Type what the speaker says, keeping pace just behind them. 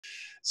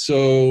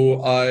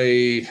So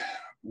I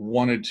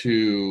wanted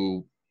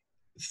to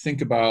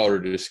think about or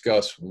to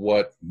discuss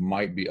what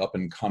might be up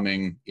and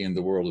coming in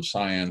the world of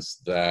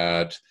science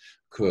that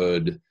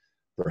could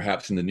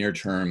perhaps in the near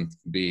term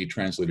be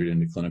translated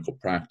into clinical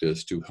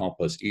practice to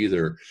help us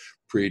either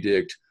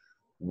predict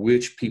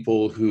which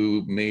people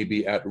who may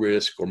be at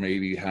risk or may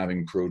be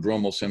having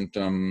prodromal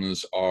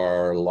symptoms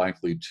are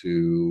likely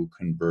to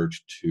convert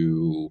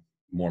to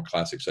more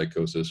classic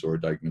psychosis or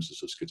a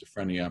diagnosis of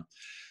schizophrenia,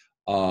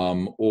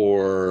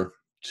 or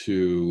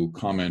to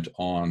comment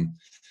on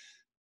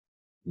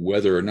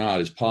whether or not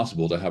it's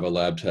possible to have a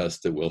lab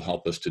test that will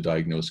help us to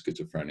diagnose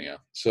schizophrenia.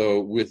 So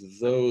with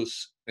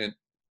those, and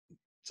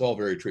it's all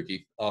very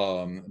tricky,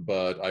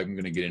 but I'm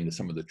going to get into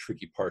some of the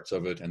tricky parts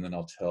of it, and then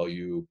I'll tell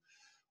you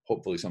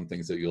hopefully some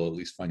things that you'll at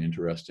least find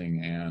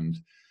interesting and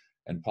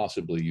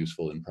possibly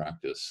useful in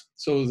practice.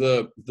 So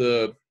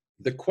the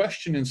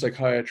question in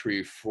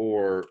psychiatry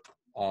for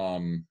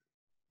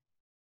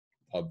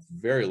a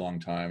very long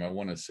time, I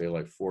want to say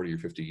like 40 or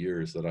 50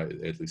 years, that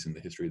at least in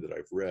the history that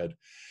I've read,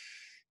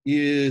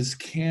 is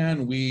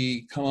can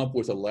we come up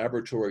with a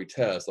laboratory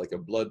test, like a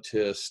blood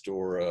test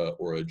or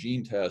a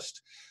gene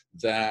test,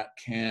 that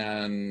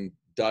can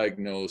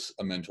diagnose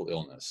a mental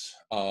illness?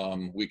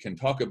 We can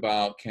talk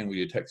about, can we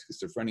detect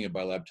schizophrenia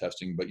by lab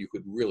testing, but you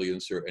could really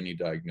insert any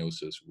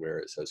diagnosis where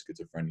it says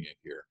schizophrenia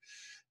here.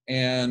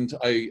 And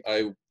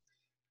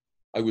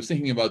I was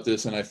thinking about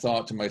this, and I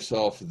thought to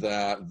myself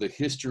that the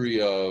history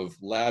of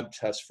lab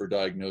tests for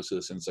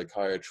diagnosis in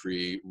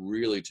psychiatry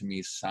really, to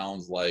me,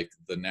 sounds like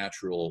the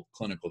natural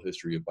clinical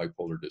history of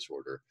bipolar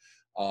disorder.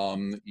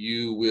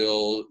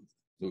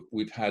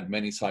 We've had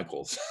many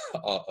cycles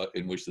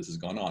in which this has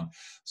gone on.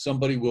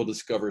 Somebody will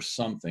discover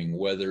something,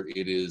 whether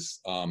it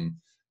is a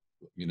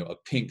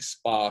pink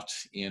spot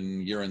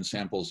in urine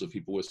samples of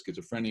people with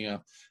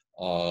schizophrenia,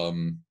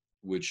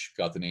 which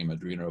got the name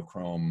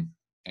adrenochrome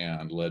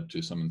and led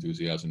to some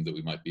enthusiasm that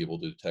we might be able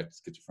to detect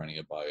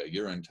schizophrenia by a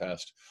urine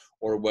test,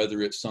 or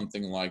whether it's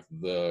something like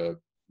the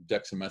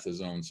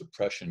dexamethasone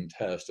suppression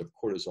test of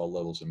cortisol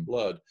levels in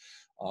blood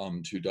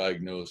to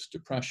diagnose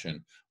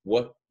depression.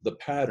 What the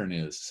pattern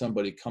is,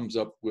 somebody comes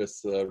up with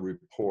a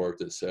report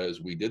that says,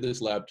 we did this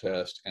lab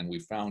test and we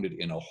found it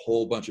in a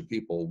whole bunch of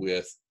people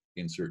with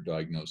insert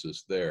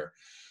diagnosis there.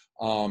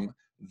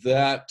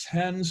 That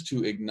tends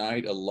to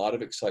ignite a lot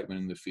of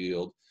excitement in the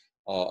field.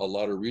 A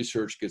lot of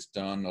research gets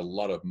done, a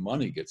lot of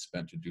money gets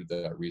spent to do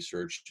that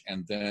research,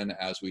 and then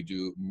as we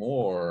do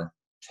more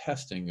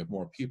testing of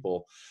more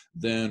people,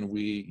 then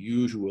we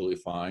usually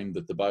find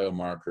that the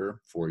biomarker,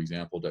 for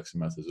example,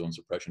 dexamethasone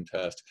suppression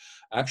test,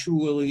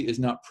 actually is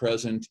not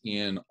present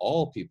in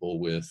all people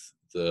with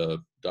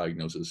the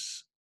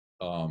diagnosis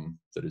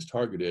that is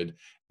targeted.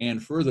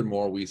 And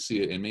furthermore, we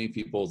see it in many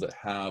people that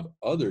have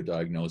other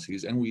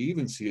diagnoses, and we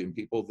even see it in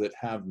people that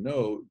have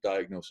no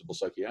diagnosable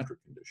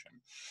psychiatric condition.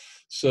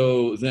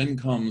 So then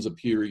comes a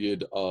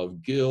period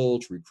of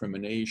guilt,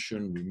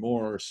 recrimination,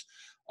 remorse,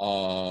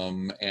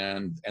 and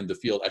the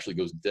field actually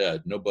goes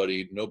dead.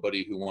 Nobody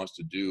who wants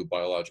to do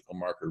biological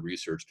marker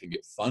research can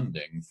get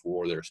funding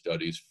for their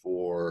studies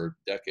for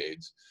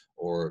decades,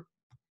 or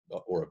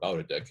about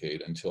a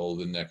decade, until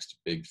the next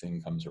big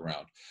thing comes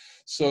around.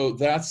 So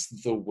that's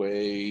the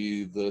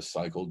way the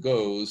cycle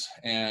goes.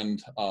 And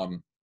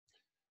I'm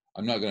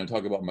not going to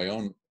talk about my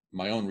own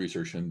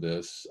research in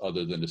this,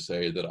 other than to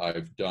say that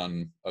I've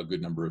done a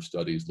good number of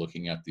studies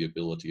looking at the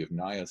ability of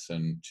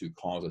niacin to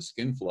cause a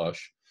skin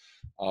flush,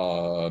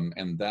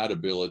 and that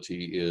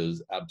ability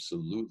is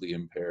absolutely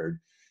impaired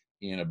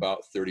in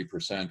about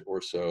 30%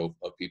 or so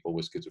of people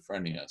with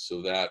schizophrenia.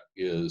 So that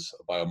is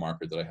a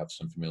biomarker that I have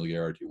some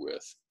familiarity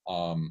with.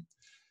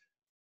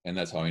 And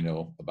that's how I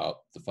know about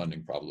the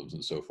funding problems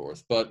and so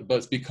forth. But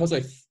it's because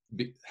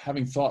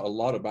having thought a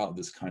lot about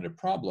this kind of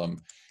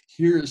problem,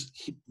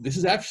 this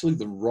is actually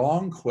the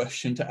wrong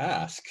question to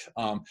ask,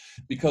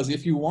 because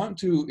if you want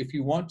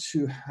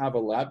to have a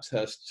lab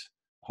test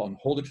and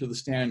hold it to the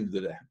standard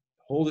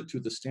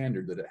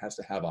that it has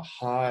to have a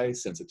high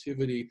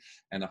sensitivity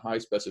and a high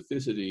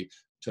specificity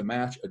to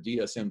match a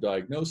DSM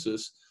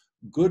diagnosis,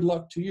 good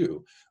luck to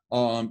you,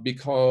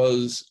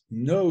 because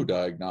no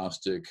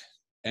diagnostic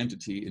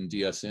entity in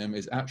DSM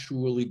is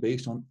actually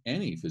based on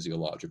any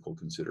physiological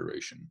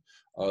consideration.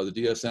 The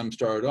DSM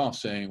started off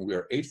saying we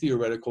are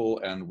atheoretical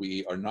and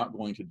we are not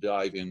going to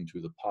dive into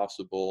the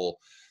possible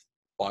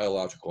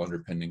biological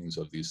underpinnings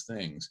of these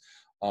things.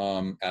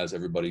 As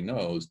everybody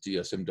knows,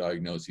 DSM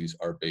diagnoses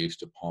are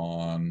based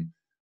upon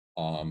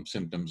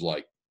symptoms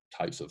like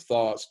types of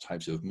thoughts,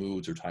 types of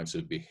moods, or types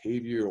of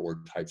behavior, or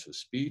types of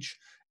speech.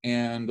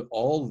 And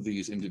all of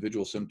these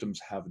individual symptoms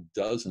have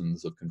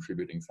dozens of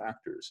contributing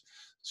factors.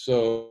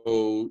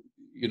 So,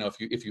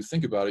 if you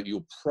think about it,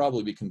 you'll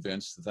probably be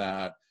convinced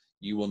that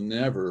you will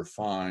never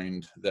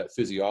find that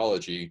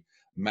physiology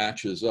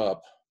matches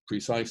up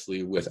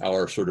precisely with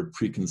our sort of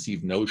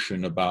preconceived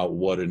notion about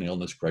what an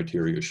illness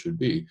criteria should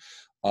be.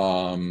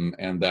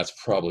 And that's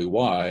probably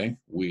why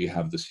we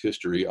have this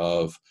history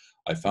of,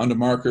 I found a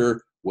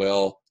marker,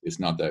 well, it's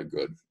not that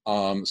good.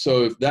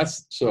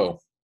 So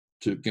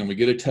can we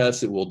get a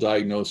test that will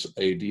diagnose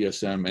a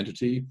DSM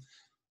entity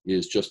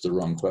is just the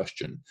wrong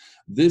question.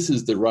 This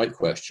is the right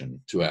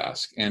question to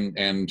ask. And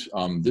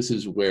this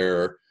is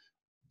where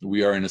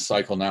we are in a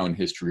cycle now in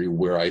history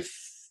where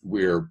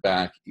we're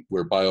back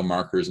where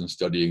biomarkers and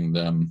studying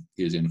them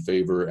is in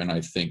favor. And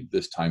I think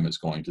this time it's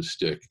going to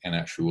stick and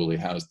actually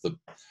has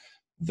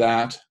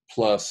that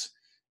plus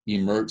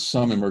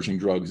some emerging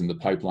drugs in the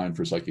pipeline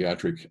for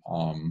psychiatric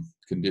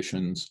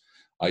conditions,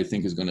 I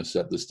think is going to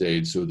set the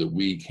stage so that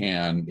we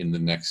can, in the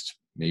next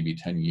maybe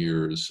 10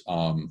 years,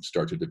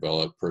 start to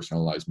develop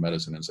personalized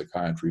medicine and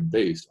psychiatry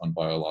based on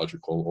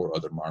biological or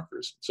other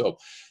markers. So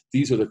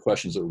these are the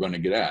questions that we're going to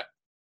get at.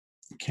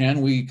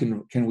 Can we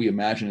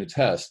imagine a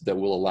test that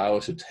will allow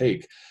us to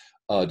take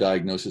a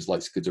diagnosis like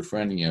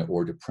schizophrenia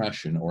or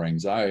depression or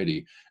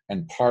anxiety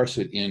and parse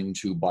it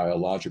into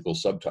biological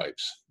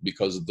subtypes?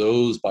 Because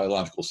those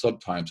biological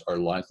subtypes are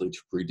likely to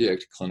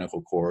predict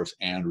clinical course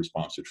and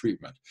response to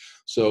treatment.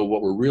 So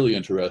what we're really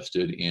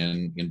interested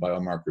in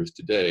biomarkers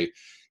today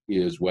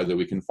is whether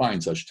we can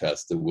find such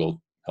tests that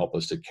will help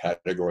us to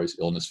categorize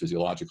illness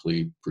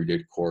physiologically,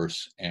 predict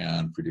course,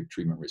 and predict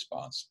treatment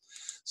response.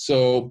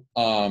 So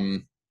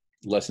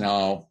let's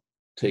now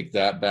take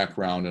that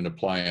background and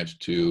apply it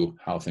to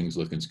how things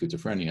look in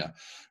schizophrenia.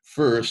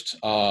 First,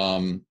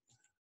 are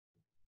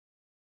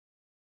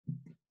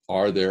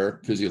there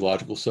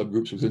physiological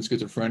subgroups within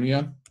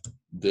schizophrenia?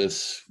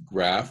 This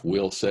graph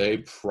will say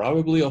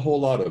probably a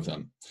whole lot of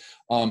them.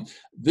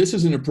 This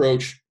is an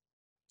approach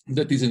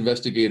that these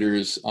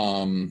investigators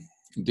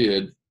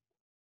did.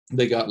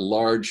 They got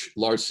large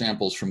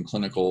samples from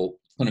clinical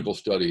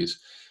studies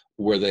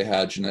where they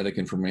had genetic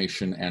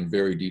information and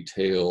very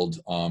detailed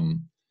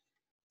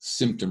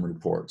symptom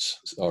reports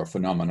or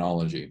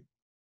phenomenology.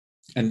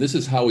 And this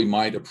is how we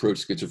might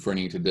approach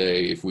schizophrenia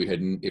today if we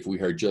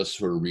had just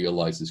sort of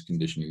realized this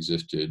condition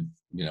existed,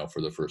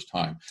 for the first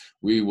time.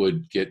 We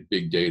would get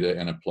big data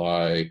and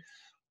apply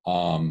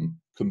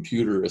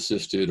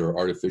computer-assisted or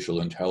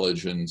artificial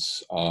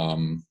intelligence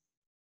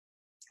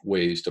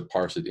ways to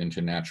parse it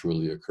into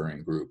naturally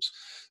occurring groups.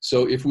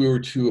 So if we were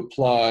to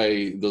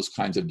apply those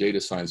kinds of data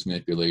science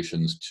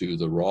manipulations to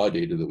the raw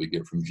data that we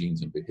get from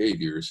genes and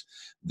behaviors,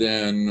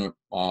 then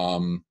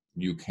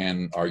you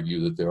can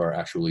argue that there are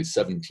actually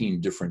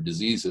 17 different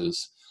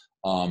diseases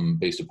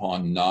based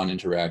upon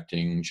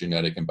non-interacting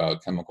genetic and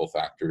biochemical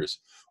factors.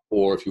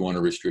 Or if you want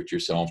to restrict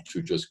yourself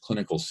to just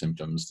clinical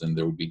symptoms, then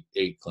there would be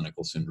 8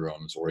 clinical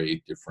syndromes or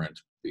 8 different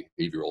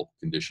behavioral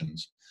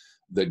conditions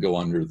that go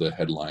under the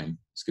headline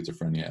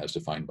schizophrenia as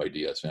defined by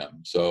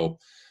DSM. So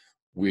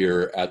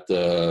we're at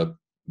the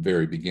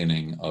very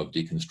beginning of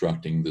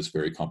deconstructing this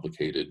very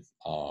complicated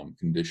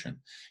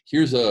condition.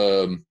 Here's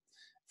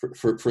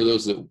for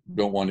those that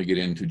don't want to get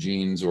into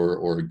genes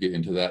or get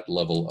into that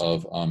level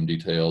of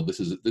detail, this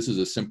is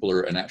a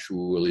simpler and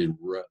actually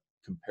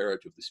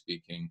comparatively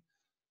speaking,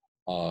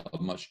 a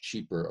much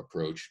cheaper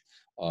approach,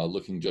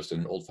 looking just at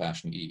an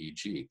old-fashioned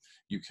EEG.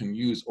 You can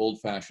use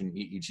old-fashioned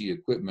EEG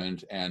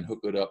equipment and hook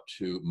it up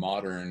to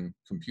modern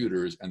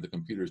computers, and the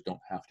computers don't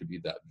have to be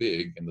that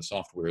big, and the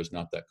software is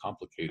not that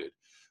complicated.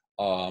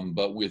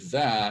 But with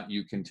that,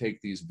 you can take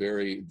these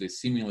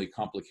seemingly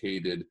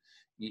complicated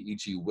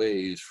EEG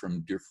waves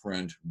from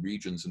different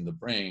regions in the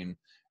brain,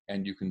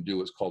 and you can do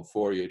what's called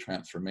Fourier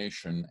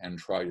transformation and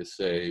try to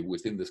say,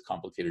 within this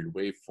complicated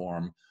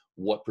waveform,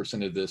 what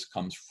percent of this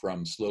comes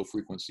from slow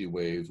frequency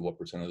waves, what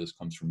percent of this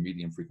comes from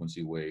medium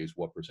frequency waves,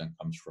 what percent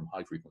comes from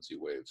high frequency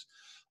waves.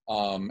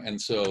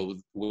 And so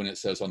when it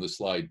says on the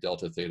slide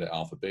delta, theta,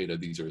 alpha, beta,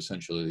 these are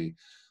essentially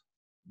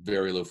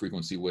very low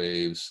frequency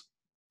waves,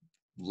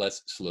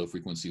 less slow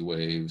frequency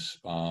waves,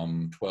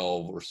 12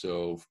 or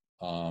so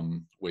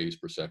waves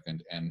per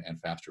second, and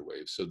faster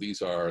waves. So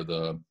these are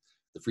the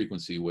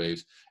frequency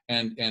waves,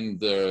 and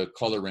the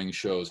coloring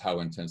shows how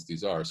intense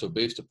these are. So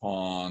based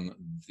upon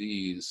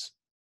these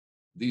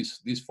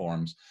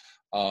forms,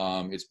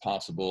 it's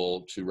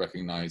possible to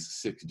recognize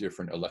 6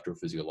 different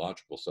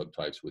electrophysiological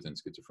subtypes within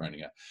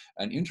schizophrenia.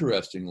 And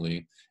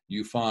interestingly,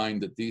 you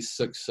find that these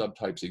 6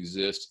 subtypes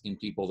exist in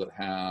people that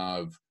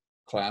have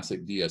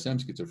classic DSM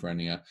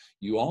schizophrenia.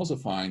 You also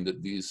find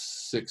that these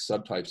 6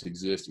 subtypes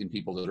exist in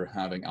people that are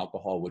having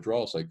alcohol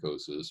withdrawal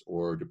psychosis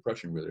or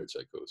depression-related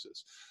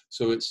psychosis.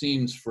 So it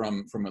seems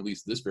from at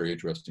least this very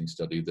interesting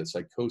study that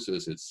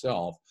psychosis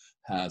itself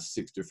has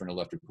 6 different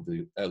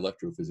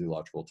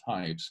electrophysiological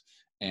types,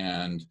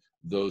 and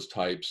those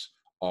types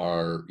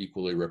are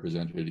equally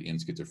represented in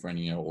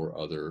schizophrenia or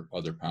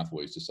other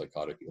pathways to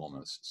psychotic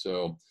illness.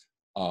 So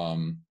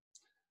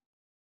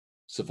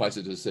suffice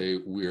it to say,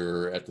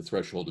 we're at the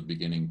threshold of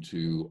beginning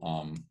to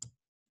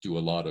do a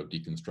lot of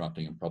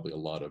deconstructing and probably a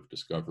lot of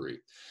discovery.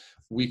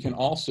 We can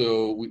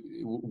also,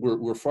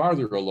 we're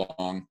farther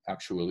along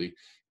actually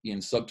in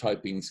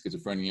subtyping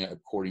schizophrenia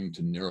according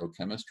to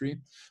neurochemistry.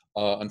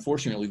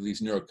 Unfortunately,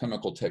 these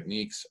neurochemical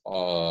techniques,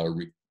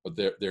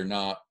 they're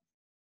not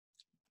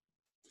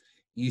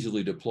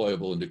easily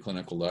deployable into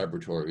clinical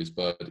laboratories,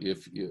 but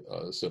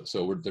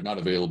they're not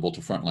available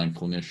to frontline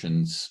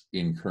clinicians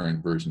in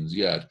current versions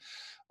yet.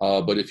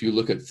 But if you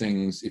look at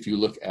things, if you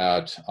look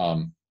at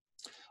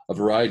a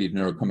variety of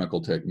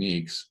neurochemical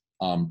techniques,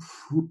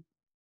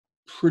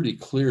 pretty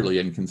clearly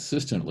and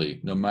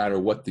consistently, no matter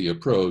what the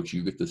approach,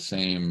 you get the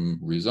same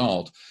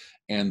result.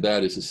 And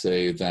that is to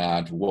say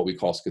that what we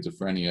call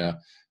schizophrenia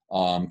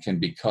can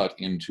be cut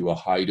into a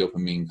high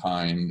dopamine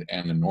kind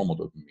and a normal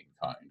dopamine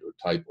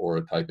kind, or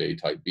a type A,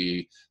 type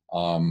B.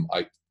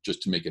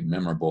 Just to make it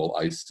memorable,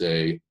 I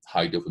say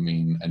high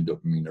dopamine and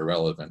dopamine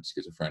irrelevant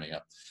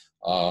schizophrenia.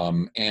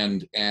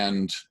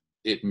 And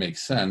it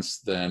makes sense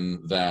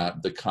then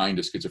that the kind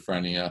of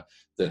schizophrenia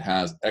that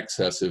has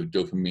excessive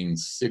dopamine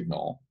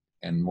signal,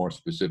 and more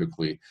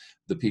specifically,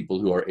 the people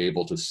who are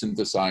able to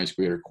synthesize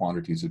greater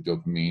quantities of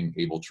dopamine,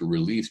 able to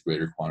release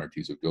greater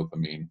quantities of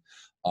dopamine,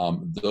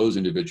 those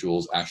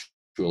individuals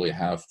actually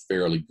have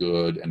fairly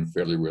good and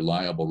fairly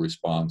reliable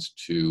response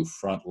to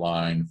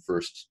frontline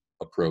first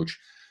approach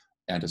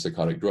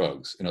antipsychotic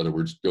drugs. In other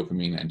words,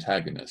 dopamine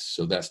antagonists.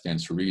 So that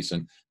stands to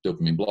reason.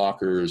 Dopamine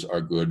blockers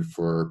are good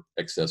for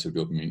excessive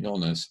dopamine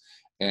illness.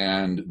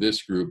 And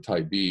this group,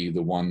 type B,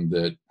 the one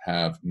that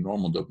have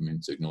normal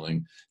dopamine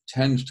signaling,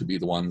 tends to be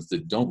the ones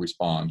that don't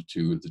respond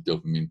to the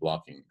dopamine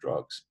blocking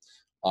drugs.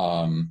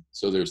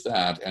 So there's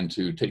that. And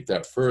to take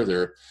that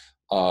further,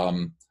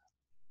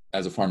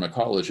 as a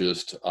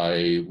pharmacologist,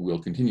 I will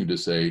continue to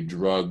say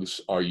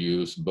drugs are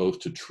used both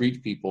to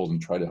treat people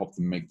and try to help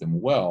them make them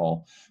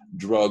well.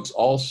 Drugs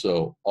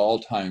also, all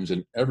times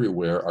and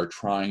everywhere, are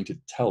trying to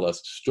tell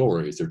us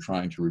stories. They're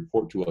trying to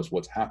report to us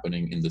what's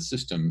happening in the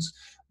systems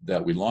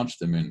that we launch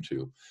them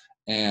into.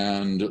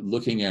 And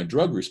looking at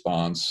drug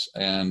response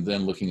and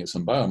then looking at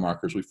some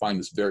biomarkers, we find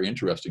this very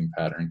interesting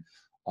pattern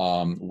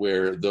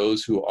where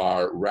those who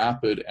are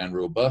rapid and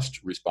robust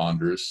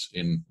responders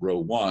in row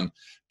 1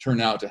 turn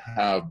out to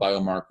have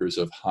biomarkers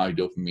of high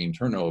dopamine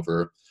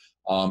turnover.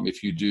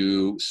 If you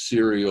do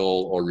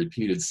serial or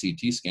repeated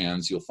CT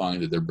scans, you'll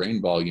find that their brain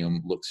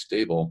volume looks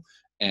stable.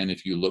 And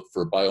if you look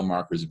for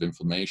biomarkers of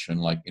inflammation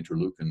like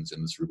interleukins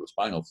in the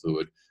cerebrospinal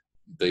fluid,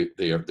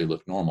 they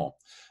look normal.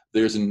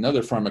 There's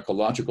another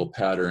pharmacological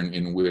pattern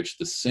in which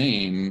the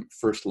same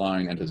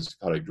first-line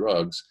antipsychotic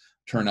drugs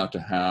turn out to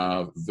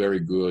have very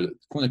good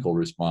clinical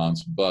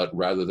response, but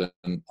rather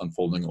than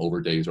unfolding over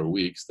days or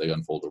weeks, they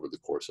unfold over the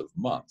course of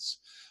months,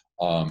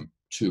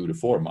 2 to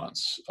 4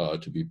 months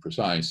to be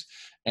precise.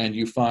 And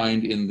you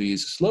find in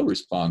these slow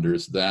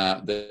responders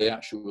that they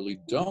actually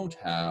don't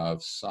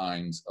have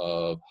signs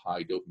of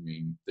high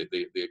dopamine.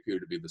 They appear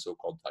to be the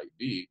so-called type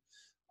B,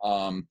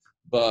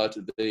 but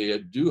they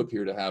do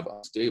appear to have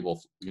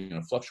unstable,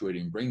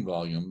 fluctuating brain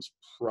volumes,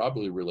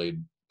 probably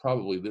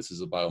this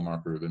is a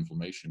biomarker of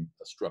inflammation,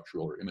 a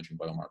structural or imaging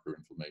biomarker of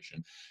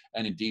inflammation.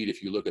 And indeed,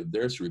 if you look at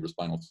their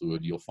cerebrospinal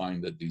fluid, you'll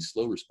find that these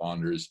slow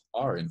responders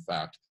are in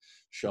fact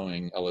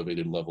showing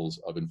elevated levels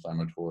of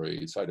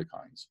inflammatory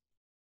cytokines.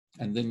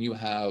 And then you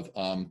have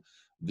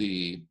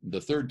the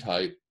third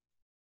type,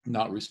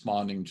 not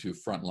responding to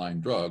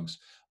frontline drugs.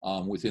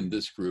 Within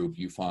this group,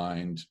 you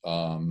find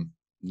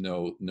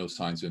no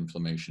signs of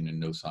inflammation and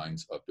no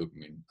signs of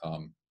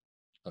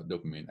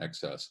dopamine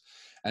excess.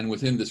 And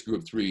within this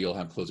group 3, you'll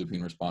have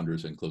clozapine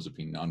responders and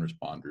clozapine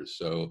non-responders.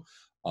 So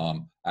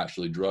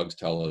actually drugs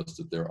tell us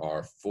that there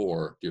are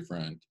 4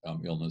 different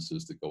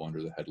illnesses that go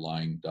under the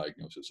headline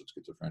diagnosis of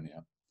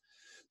schizophrenia.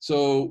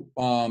 So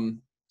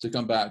to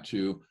come back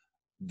to,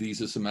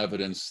 these are some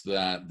evidence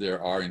that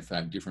there are in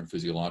fact different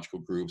physiological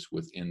groups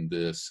within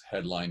this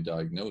headline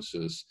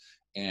diagnosis,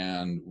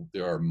 and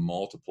there are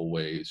multiple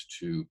ways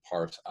to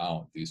parse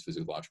out these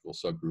physiological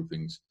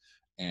subgroupings.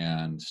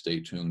 And stay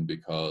tuned,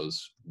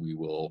 because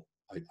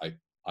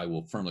I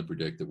will firmly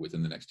predict that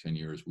within the next 10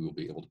 years, we will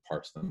be able to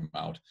parse them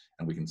out,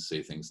 and we can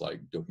say things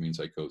like dopamine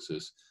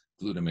psychosis,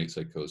 glutamate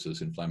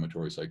psychosis,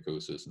 inflammatory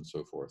psychosis, and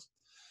so forth.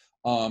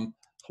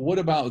 What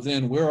about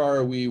then, where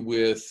are we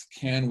with,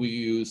 can we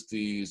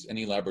use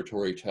any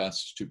laboratory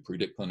tests to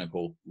predict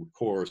clinical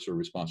course or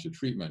response to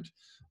treatment?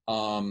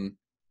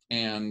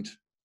 And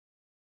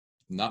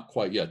not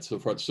quite yet. So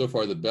far,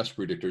 the best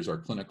predictors are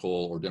clinical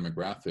or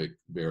demographic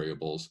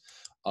variables.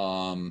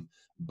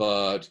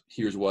 But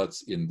here's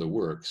what's in the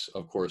works.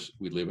 Of course,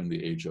 we live in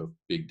the age of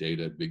big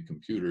data, big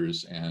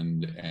computers,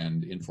 and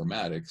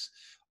informatics,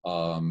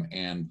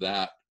 and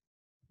that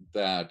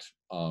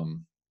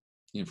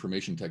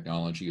information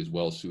technology is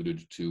well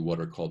suited to what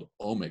are called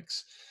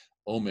omics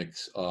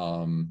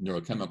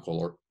neurochemical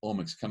or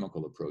omics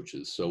chemical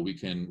approaches. So we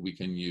can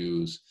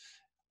use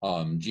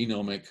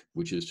genomic,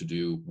 which is to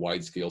do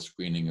wide-scale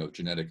screening of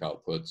genetic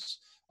outputs,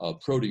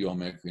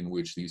 proteomic, in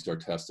which these are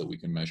tests that we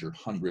can measure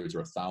hundreds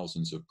or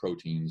thousands of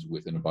proteins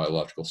within a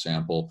biological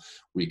sample.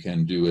 We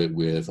can do it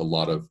with a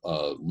lot of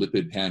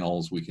lipid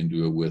panels. We can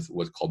do it with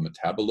what's called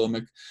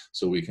metabolomic.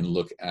 So we can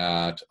look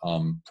at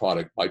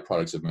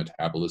byproducts of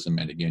metabolism,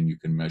 and again, you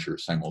can measure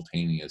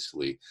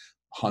simultaneously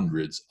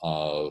hundreds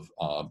of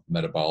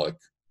metabolic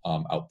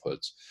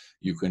outputs.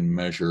 You can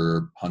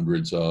measure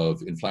hundreds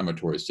of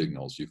inflammatory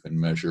signals. You can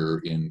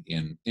measure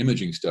in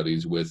imaging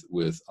studies with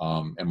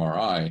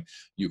MRI.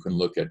 You can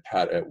look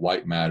at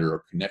white matter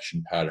or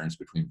connection patterns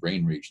between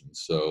brain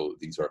regions. So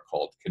these are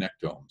called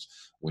connectomes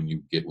when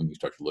you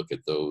start to look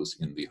at those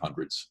in the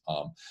hundreds.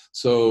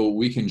 So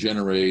we can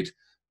generate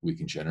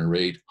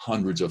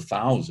hundreds of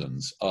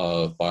thousands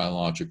of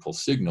biological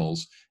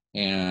signals.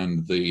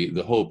 And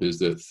the hope is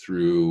that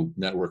through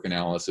network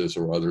analysis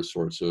or other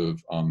sorts of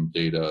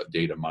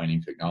data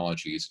mining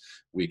technologies,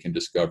 we can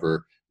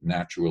discover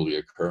naturally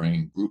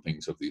occurring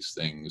groupings of these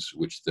things,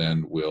 which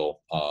then will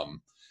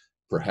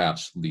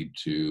perhaps lead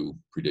to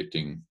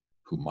predicting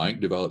who might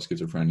develop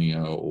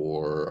schizophrenia,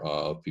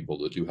 or people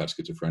that do have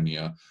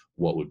schizophrenia,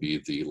 what would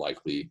be the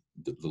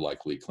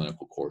likely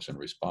clinical course and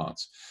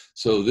response.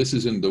 So this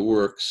is in the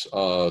works.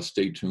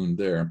 Stay tuned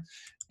there.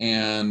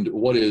 And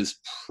what is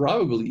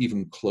probably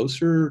even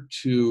closer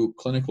to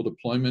clinical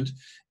deployment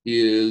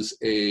is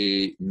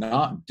a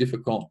not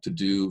difficult to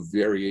do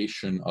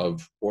variation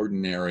of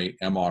ordinary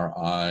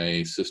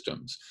MRI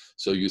systems.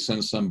 So you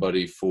send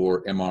somebody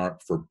for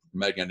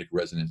magnetic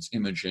resonance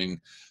imaging.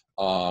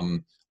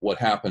 What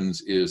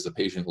happens is the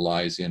patient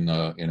lies in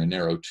a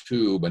narrow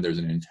tube, and there's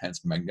an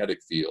intense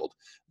magnetic field.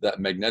 That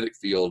magnetic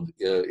field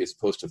is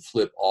supposed to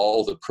flip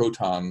all the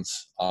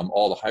protons,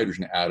 all the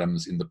hydrogen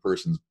atoms in the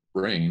person's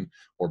brain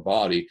or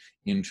body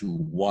into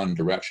one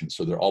direction.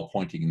 So they're all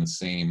pointing in the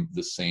same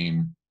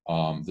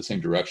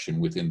direction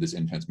within this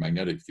intense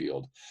magnetic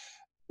field.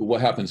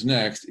 What happens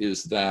next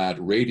is that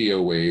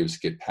radio waves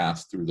get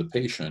passed through the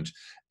patient,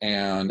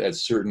 and at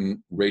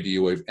certain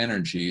radio wave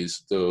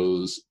energies,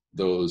 those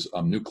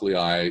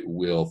nuclei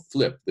will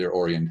flip their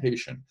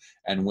orientation.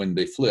 And when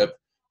they flip,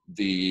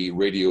 the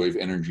radio wave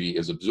energy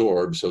is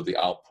absorbed, so the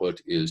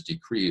output is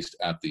decreased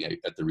at the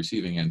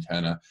receiving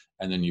antenna,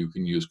 and then you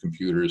can use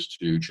computers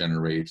to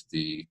generate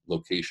the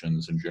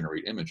locations and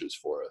generate images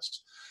for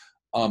us.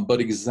 But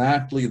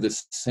exactly the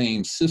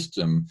same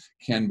system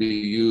can be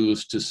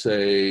used to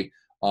say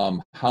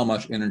how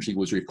much energy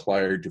was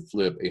required to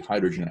flip a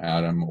hydrogen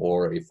atom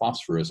or a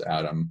phosphorus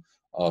atom,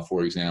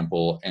 for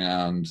example,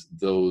 and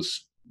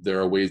there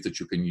are ways that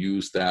you can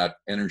use that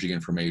energy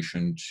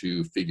information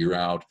to figure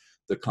out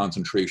the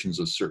concentrations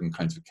of certain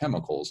kinds of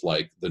chemicals,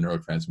 like the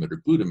neurotransmitter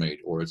glutamate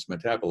or its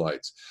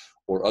metabolites,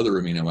 or other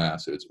amino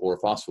acids, or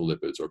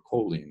phospholipids, or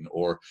choline,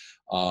 or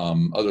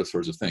other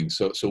sorts of things.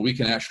 So we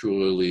can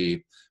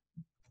actually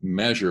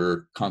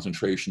measure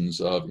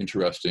concentrations of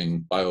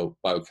interesting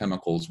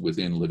biochemicals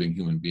within living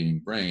human being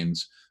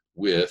brains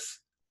with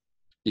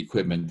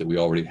equipment that we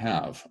already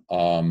have.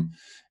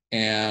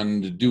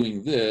 And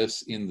doing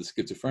this in the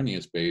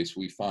schizophrenia space,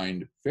 we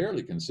find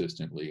fairly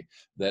consistently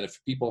that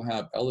if people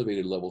have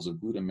elevated levels of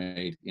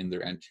glutamate in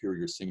their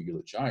anterior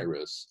cingulate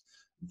gyrus,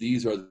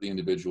 these are the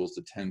individuals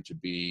that tend to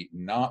be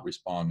not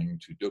responding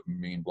to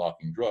dopamine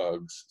blocking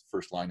drugs,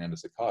 first line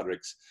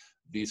antipsychotics.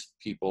 These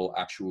people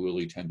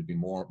actually tend to be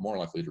more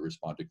likely to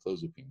respond to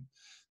clozapine.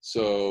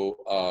 So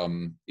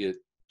it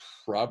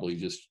probably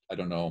just, I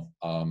don't know,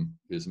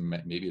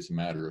 maybe it's a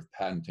matter of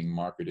patenting,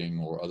 marketing,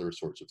 or other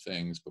sorts of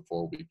things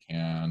before we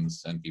can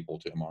send people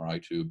to MRI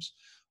tubes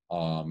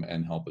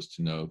and help us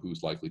to know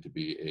who's likely to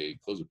be a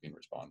clozapine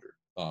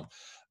responder.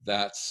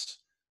 That's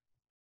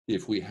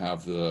if we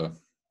have the,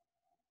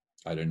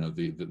 I don't know,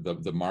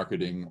 the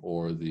marketing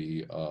or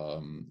the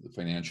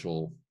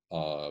financial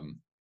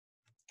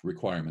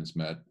requirements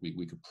met,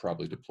 we could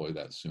probably deploy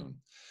that soon.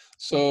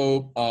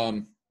 So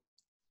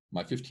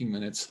my 15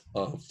 minutes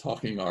of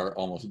talking are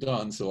almost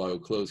done, so I will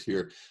close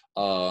here.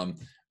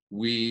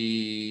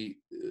 We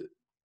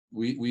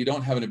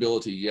don't have an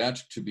ability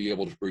yet to be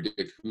able to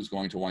predict who's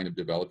going to wind up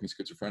developing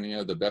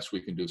schizophrenia. The best we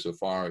can do so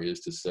far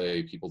is to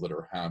say people that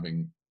are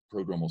having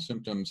prodromal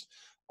symptoms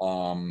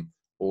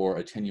or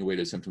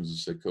attenuated symptoms of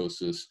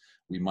psychosis,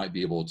 we might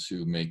be able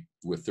to make,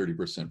 with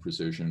 30%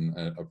 precision,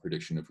 a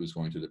prediction of who's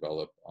going to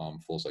develop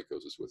full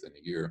psychosis within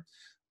a year.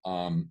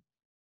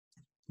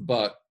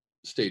 But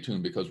stay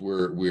tuned, because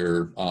we're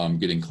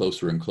getting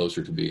closer and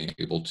closer to being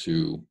able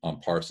to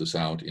parse this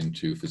out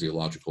into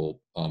physiological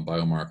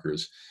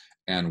biomarkers,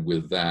 and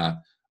with that,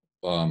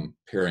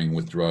 pairing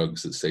with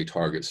drugs that say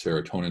target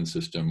serotonin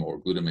system or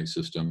glutamate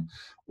system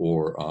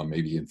or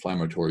maybe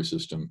inflammatory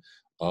system,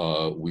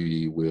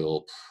 we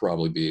will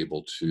probably be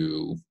able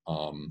to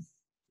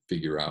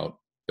figure out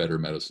better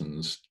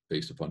medicines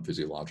based upon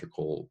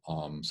physiological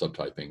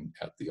subtyping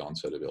at the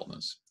onset of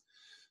illness.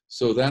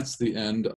 So that's the end